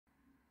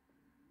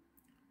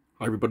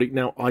Hi everybody.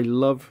 Now I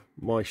love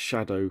my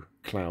Shadow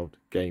Cloud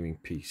gaming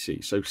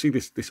PC. So see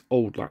this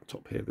old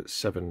laptop here that's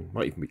 7,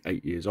 might even be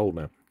 8 years old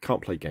now.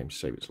 Can't play games to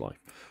save its life.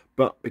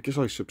 But because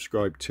I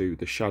subscribe to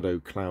the Shadow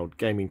Cloud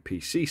gaming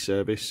PC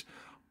service,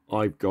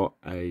 I've got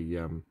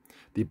the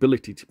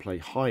ability to play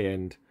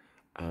high-end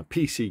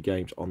PC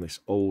games on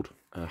this old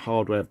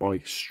hardware by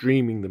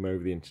streaming them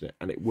over the internet,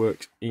 and it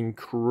works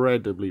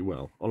incredibly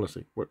well.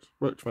 Honestly, works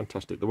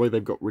fantastic. The way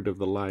they've got rid of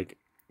the lag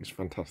is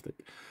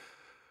fantastic.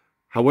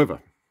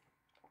 However,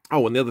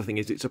 oh, and the other thing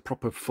is it's a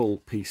proper full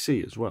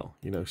PC as well,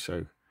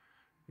 so,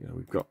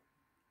 we've got,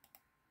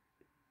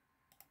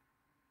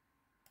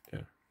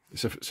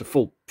 it's a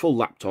full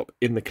laptop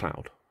in the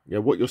cloud.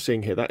 What you're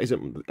seeing here, that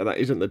isn't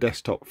the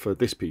desktop for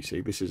this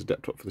PC. This is a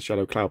desktop for the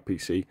Shadow Cloud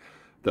PC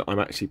that I'm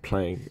actually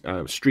playing,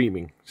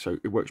 streaming, so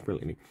it works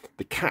brilliantly.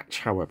 The catch,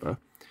 however,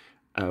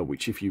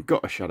 which if you've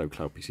got a Shadow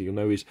Cloud PC, you'll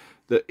know is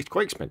that it's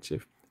quite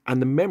expensive,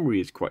 and the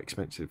memory is quite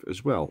expensive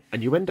as well,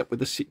 and you end up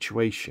with a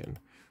situation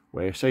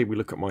where, say we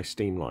look at my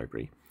Steam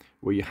library,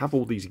 where you have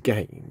all these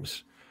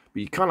games,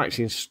 but you can't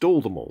actually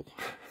install them all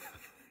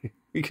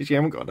because you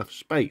haven't got enough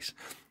space,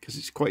 because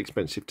it's quite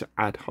expensive to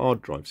add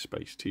hard drive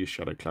space to your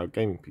Shadow Cloud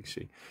gaming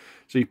PC.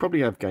 So you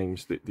probably have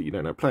games that you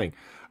don't know playing,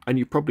 and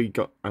you've probably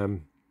got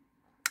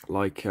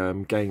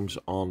games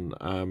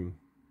on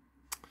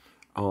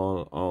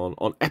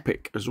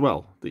Epic as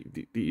well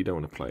that you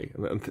don't want to play,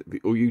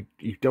 or you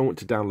don't want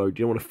to download,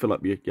 you don't want to fill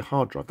up your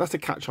hard drive. That's the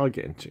catch I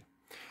get into.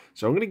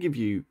 So I'm going to give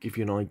you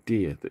an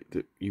idea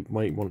that you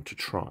might want to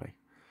try,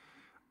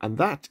 and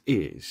that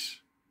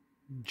is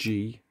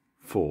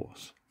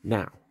GeForce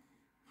Now.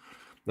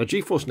 Now,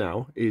 GeForce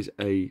Now is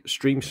a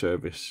stream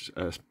service,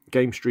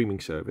 game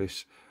streaming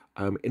service,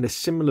 in a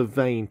similar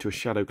vein to a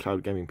Shadow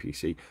Cloud gaming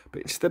PC,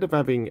 but instead of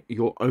having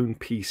your own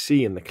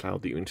PC in the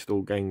cloud that you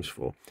install games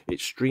for,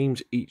 it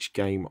streams each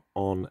game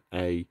on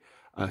a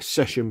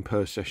session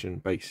per session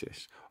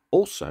basis.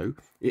 Also,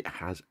 it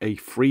has a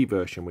free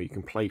version where you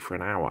can play for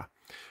an hour.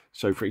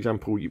 So, for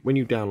example, when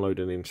you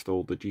download and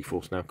install the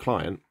GeForce Now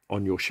client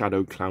on your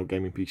Shadow Cloud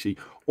gaming PC,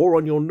 or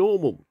on your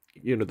normal,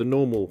 the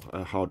normal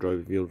hard drive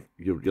of your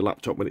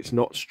laptop when it's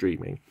not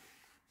streaming,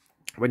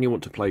 when you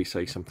want to play,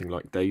 say, something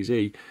like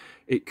DayZ,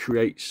 it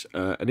creates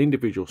an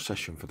individual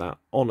session for that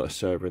on a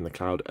server in the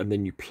cloud, and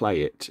then you play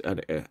it,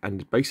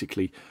 and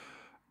basically,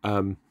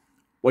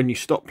 when you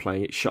stop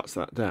playing, it shuts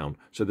that down.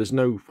 So there's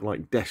no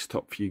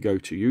desktop for you to go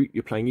to.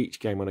 You're playing each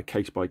game on a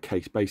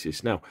case-by-case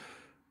basis. Now,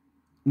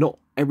 not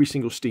every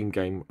single Steam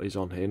game is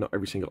on here, not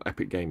every single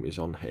Epic game is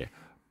on here.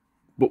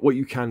 But what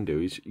you can do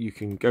is you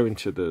can go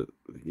into the,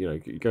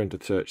 you go into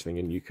the search thing,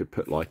 and you could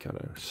put I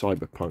don't know,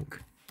 Cyberpunk,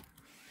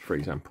 for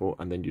example,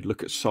 and then you'd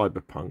look at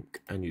Cyberpunk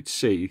and you'd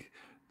see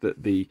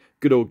that the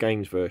Good Old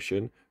Games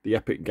version, the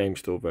Epic Game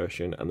Store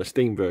version, and the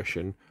Steam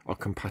version are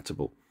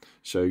compatible.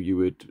 So you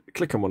would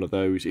click on one of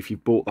those. If you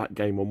bought that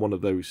game on one of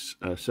those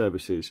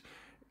services,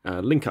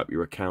 link up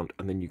your account,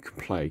 and then you can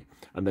play,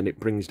 and then it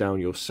brings down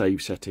your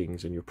save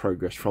settings and your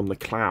progress from the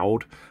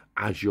cloud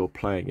as you're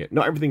playing it.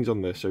 Not everything's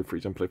on there. So, for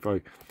example, if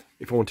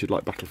I wanted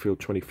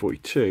Battlefield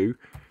 2042,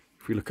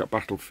 if we look at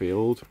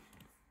Battlefield,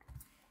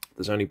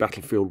 there's only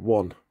Battlefield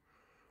 1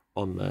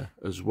 on there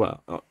as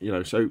well.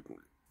 So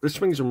there's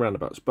swings and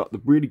roundabouts, but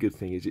the really good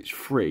thing is it's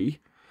free.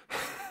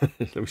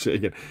 Let me say it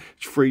again.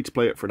 It's free to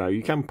play it for an hour.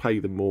 You can pay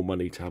them more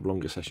money to have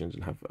longer sessions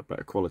and have a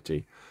better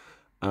quality.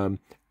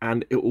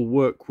 And it will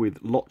work with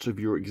lots of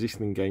your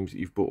existing games that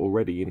you've bought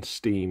already in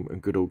Steam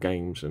and Good Old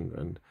Games,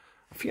 and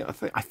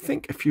I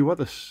think a few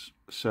other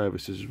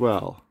services as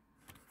well.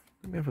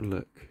 Let me have a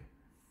look.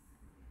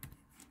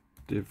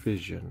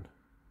 Division.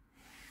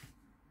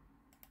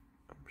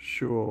 I'm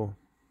sure.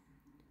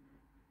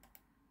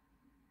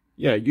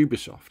 Yeah,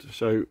 Ubisoft.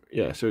 So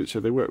yeah, so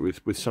they work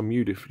with some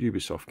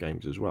Ubisoft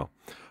games as well,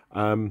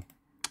 and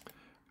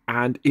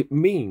it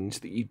means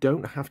that you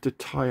don't have to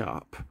tie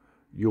up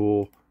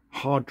your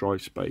hard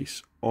drive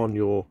space on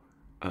your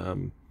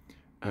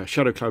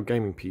Shadow Cloud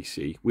gaming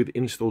PC with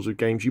installs of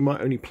games you might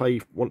only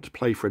want to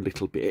play for a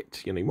little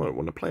bit. You might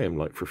want to play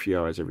them for a few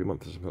hours every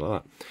month or something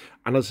like that.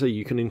 And as I say,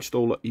 you can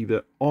install it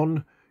either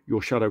on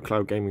your Shadow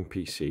Cloud gaming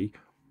PC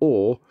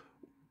or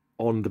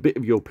on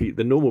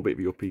the normal bit of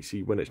your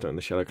PC when it's not in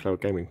the Shadow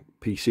Cloud gaming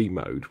PC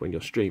mode when you're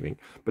streaming.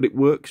 But it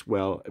works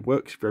well. It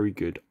works very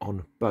good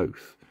on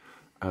both.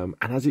 And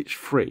as it's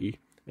free,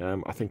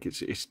 I think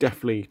it's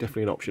definitely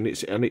an option.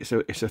 It's a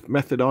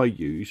method I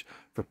use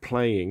for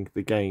playing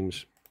the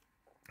games.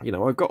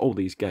 I've got all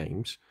these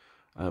games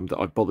that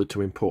I've bothered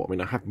to import. I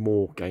mean, I have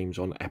more games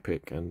on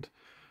Epic and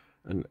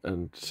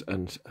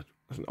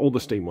all the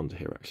Steam ones are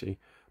here actually.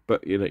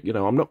 But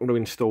I'm not going to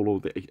install all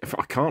the. If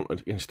I can't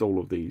install all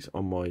of these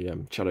on my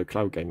Shadow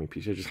Cloud gaming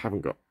PC, I just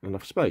haven't got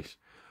enough space.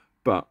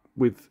 But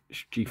with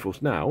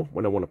GeForce Now,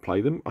 when I want to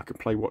play them, I can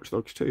play Watch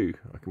Dogs 2.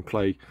 I can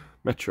play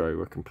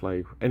Metro. I can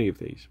play any of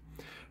these.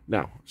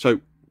 Now,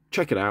 so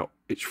check it out.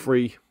 It's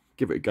free.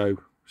 Give it a go.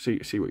 See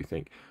what you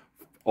think.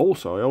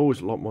 Also, I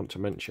always want to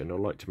mention, or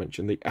like to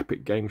mention, the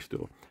Epic Game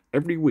Store.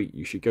 Every week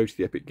you should go to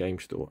the Epic Game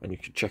Store and you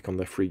should check on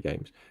their free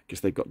games,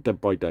 because they've got Dead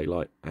by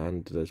Daylight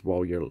and there's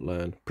While You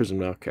Learn. Prison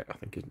Market, I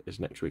think, is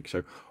next week.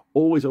 So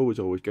always go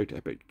to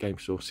Epic Game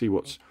Store, see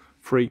what's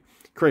free,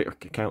 create an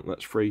account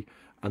that's free,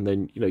 and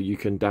then you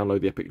can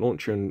download the Epic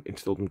Launcher and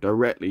install them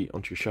directly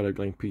onto your Shadow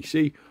Game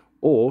PC,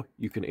 or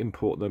you can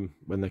import them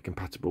when they're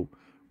compatible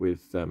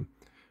with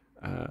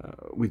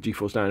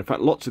GeForce Now. In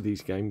fact, lots of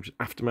these games,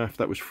 Aftermath,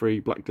 that was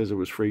free, Black Desert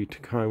was free,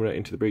 Tacoma,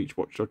 Into the Breach,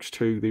 Watch Dogs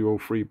 2, they were all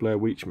free, Blair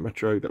Witch,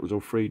 Metro, that was all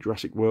free,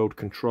 Jurassic World,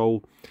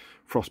 Control,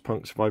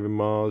 Frostpunk, Surviving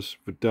Mars,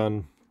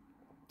 Verdun,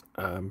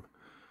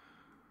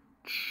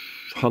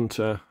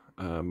 Hunter,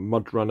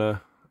 Mud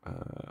Runner,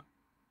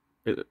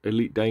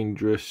 Elite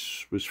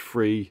Dangerous was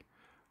free,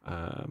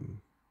 so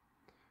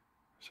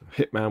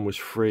Hitman was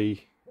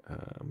free,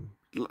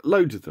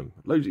 loads of them.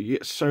 You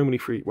get so many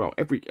free. Well,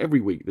 every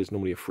week there's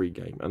normally a free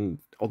game, and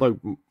although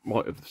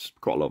quite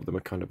a lot of them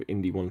are kind of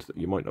indie ones that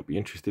you might not be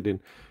interested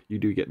in, you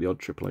do get the odd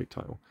AAA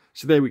title.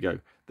 So there we go.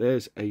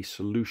 There's a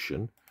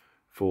solution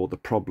for the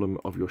problem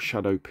of your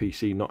Shadow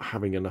PC not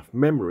having enough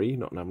memory,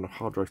 not having enough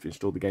hard drive to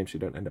install the games so you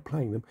don't end up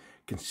playing them.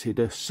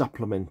 Consider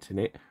supplementing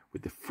it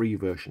with the free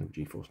version of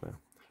GeForce Now.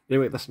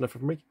 Anyway, that's enough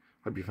from me.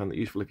 Hope you found that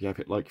useful. If you have,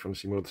 hit like. If you want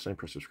to see more of the same,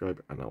 press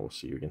subscribe, and I will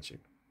see you again soon.